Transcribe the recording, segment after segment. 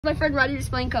My friend Roddy is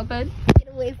playing Cuphead. Get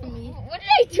away from me. What did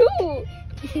I do?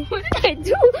 What did I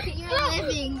do? You're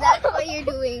living. That's what you're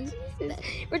doing.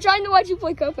 We're trying to watch you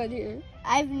play Cuphead here.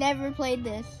 I've never played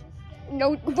this.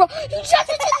 No, bro. You just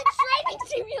into the driving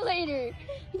simulator.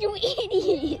 You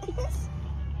idiot.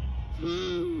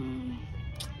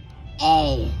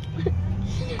 Hey.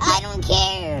 I don't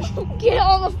care. Get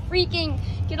all the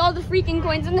freaking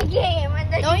coins in the game.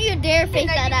 And then Don't you dare face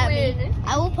that at me.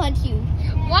 I will punch you.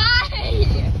 Why?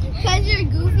 Because you're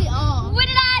goofy off. What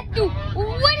did I do?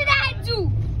 What did I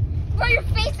do? Bro, your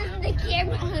face is in the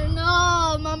camera.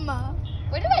 No, mama.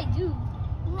 What did I do?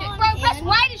 Bro, press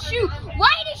Y to shoot.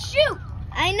 Y to shoot.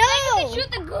 I know. You can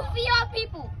shoot the goofy off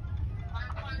people.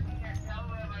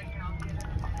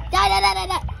 Da.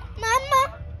 Mama.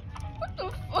 What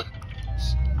the fuck?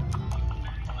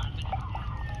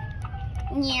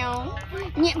 Meow.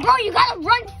 Bro, you gotta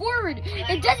run forward.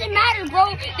 It doesn't matter,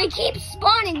 bro. They keep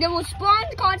spawning. They will spawn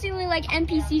constantly like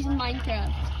NPCs in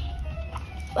Minecraft.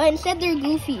 But instead they're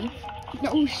goofy.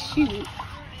 No, shoot.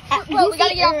 Bro, Bro, we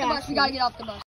gotta get off the bus. We gotta get off the bus.